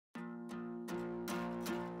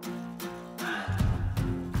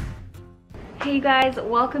Hey you guys,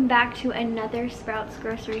 welcome back to another Sprouts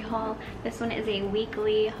grocery haul. This one is a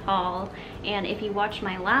weekly haul, and if you watched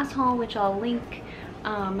my last haul, which I'll link,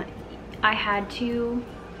 I had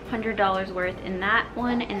 $200 worth in that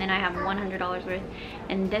one, and then I have $100 worth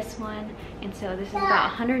in this one, and so this is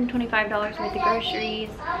about $125 worth of groceries.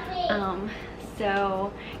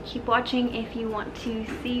 So keep watching if you want to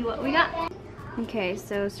see what we got. Okay,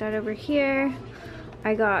 so start over here.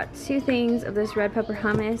 I got 2 things of this red pepper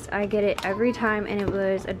hummus. I get it every time and it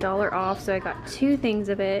was $1 off, so I got 2 things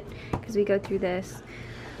of it because we go through this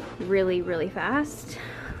really fast.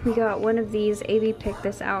 We got one of these. Avi picked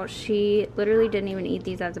this out. She literally didn't even eat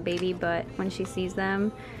these as a baby, but when she sees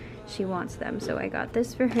them, she wants them, so I got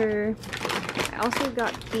this for her. I also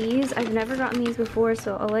got these. I've never gotten these before,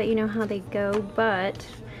 so I'll let you know how they go, but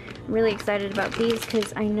I'm really excited about these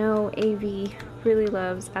because I know Avi really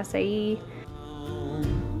loves acai.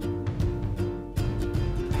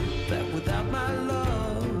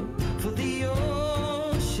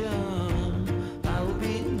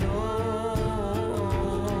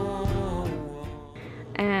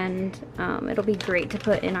 And it'll be great to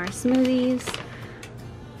put in our smoothies.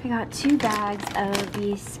 I got 2 bags of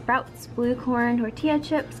the Sprouts blue corn tortilla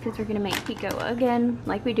chips because we're gonna make pico again,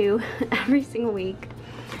 like we do every single week.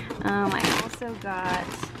 I also got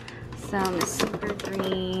some super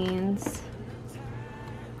greens.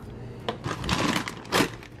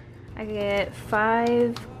 I get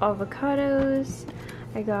 5 avocados.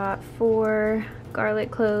 I got 4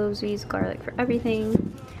 garlic cloves. We use garlic for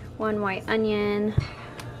everything. 1 white onion.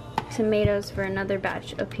 Tomatoes for another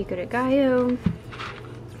batch of pico de gallo.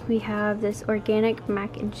 We have this organic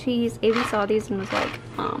mac and cheese. Avi saw these and was like,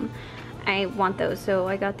 I want those, so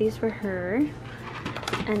I got these for her.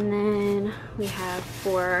 And then we have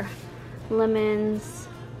 4 lemons,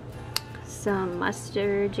 some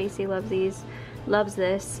mustard. JC loves these, loves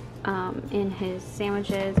this in his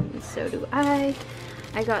sandwiches, and so do I.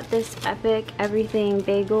 I got this Epic Everything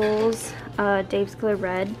Bagels, Dave's Clear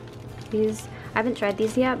Red. These, I haven't tried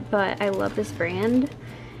these yet, but I love this brand,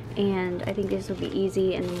 and I think this will be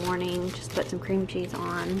easy in the morning. Just put some cream cheese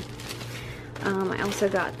on. I also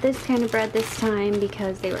got this kind of bread this time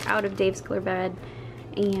because they were out of Dave's Clear Bread,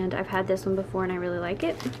 and I've had this one before and I really like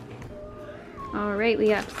it. Alright, we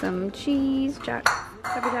got some cheese,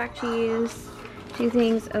 pepper jack cheese, 2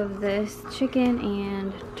 things of this chicken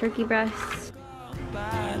and turkey breast.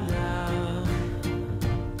 My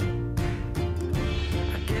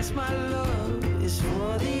love is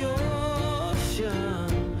for the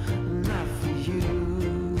ocean, not for you.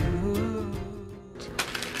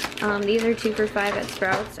 These are 2 for $5 at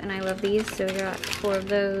Sprouts, and I love these, so we got 4 of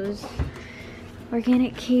those.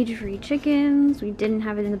 Organic cage-free chickens. We didn't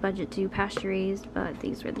have it in the budget to do pasture-raised, but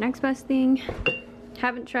these were the next best thing.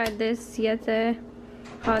 Haven't tried this yet, the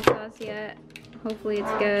hot sauce yet. Hopefully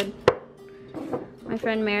it's good. My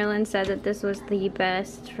friend Marilyn said that this was the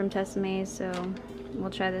best from Tessemae, so we'll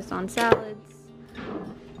try this on salads.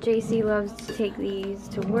 JC loves to take these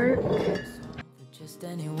to work. Just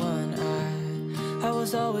anyone, I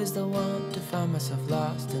was always the one to find myself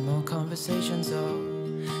lost in long conversations,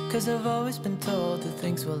 cause I've always been told that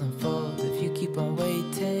things will unfold if you keep on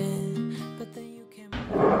waiting, but then you can't.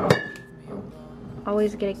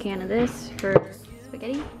 Always get a can of this for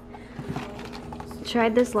spaghetti.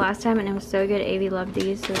 Tried this last time and it was so good. Avi loved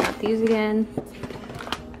these, so I got these again.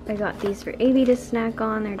 I got these for Avi to snack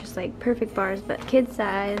on. They're just like perfect bars, but kid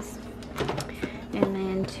size. And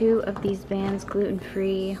then 2 of these Vans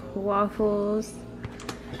gluten-free waffles.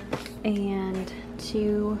 And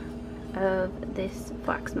 2 of this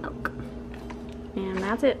flax milk. And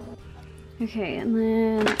that's it. Okay, and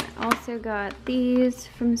then I also got these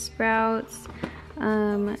from Sprouts.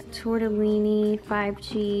 Tortellini, 5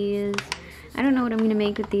 cheese. I don't know what I'm gonna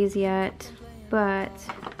make with these yet, but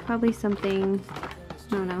probably something,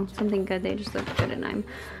 I don't know, something good. They just look good, and I'm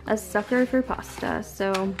a sucker for pasta.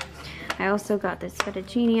 So I also got this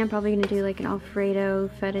fettuccine. I'm probably gonna do like an Alfredo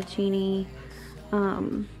fettuccine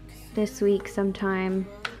this week sometime.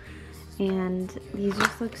 And these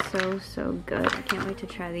just look so good. I can't wait to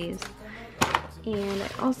try these. And I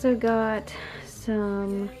also got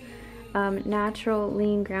some natural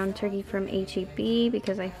lean ground turkey from H-E-B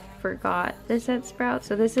because I forgot this at Sprouts.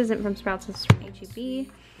 So this isn't from Sprouts, this is from H-E-B.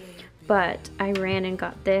 But I ran and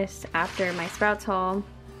got this after my Sprouts haul.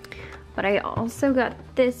 But I also got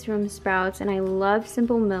this from Sprouts, and I love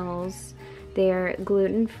Simple Mills. They're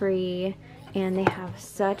gluten-free, and they have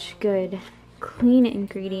such good, clean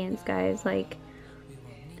ingredients, guys. Like,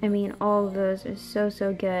 I mean, all of those are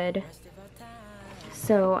so good.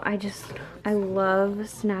 So I love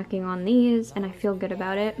snacking on these, and I feel good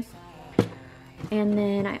about it. And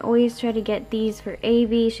then I always try to get these for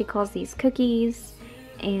Avi. She calls these cookies,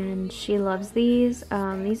 and she loves these.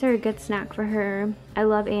 These are a good snack for her. I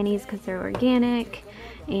love Annie's because they're organic,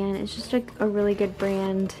 and it's just like a really good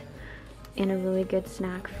brand and a really good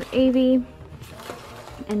snack for Avi.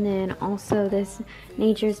 And then also this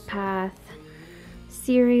Nature's Path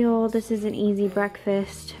cereal. This is an easy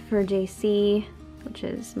breakfast for JC, which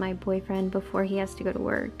is my boyfriend before he has to go to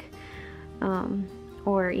work,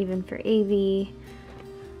 or even for Avi.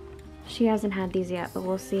 She hasn't had these yet, but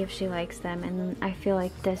we'll see if she likes them. And I feel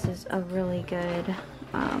like this is a really good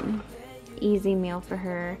easy meal for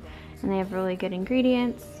her, and they have really good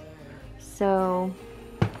ingredients. So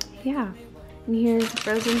yeah, and here's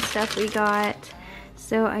frozen stuff we got.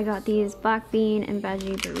 So I got these black bean and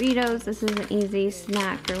veggie burritos. This is an easy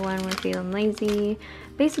snack for when we're feeling lazy.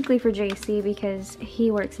 Basically for JC, because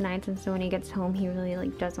he works nights, and so when he gets home he really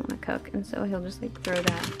like doesn't want to cook, and so he'll just like throw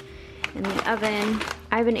that in the oven.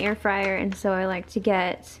 I have an air fryer, and so I like to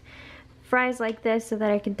get fries like this so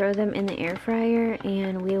that I can throw them in the air fryer.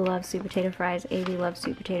 And we love sweet potato fries. Avi loves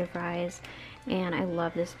sweet potato fries, and I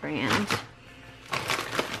love this brand.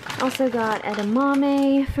 Also got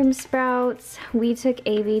edamame from Sprouts. We took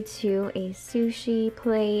Avi to a sushi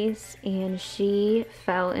place, and she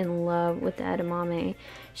fell in love with the edamame.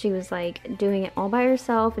 She was like doing it all by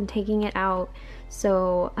herself and taking it out.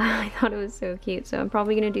 So I thought it was so cute. So I'm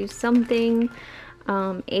probably gonna do something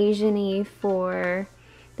Asian-y for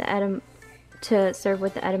the to serve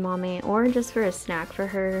with the edamame, or just for a snack for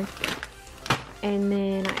her. And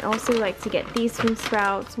then I also like to get these from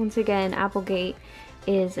Sprouts. Once again, Applegate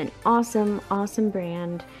is an awesome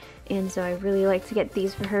brand, and so I really like to get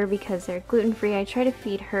these for her because they're gluten-free. I try to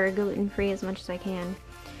feed her gluten-free as much as I can,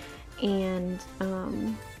 and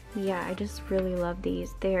yeah, I just really love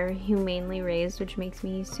these. They're humanely raised, which makes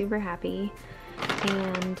me super happy,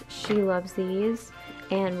 and she loves these,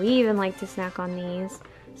 and we even like to snack on these.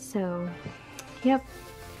 So yep,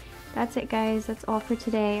 that's it guys, that's all for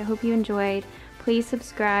today. I hope you enjoyed. Please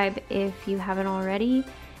subscribe if you haven't already,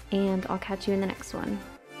 and I'll catch you in the next one.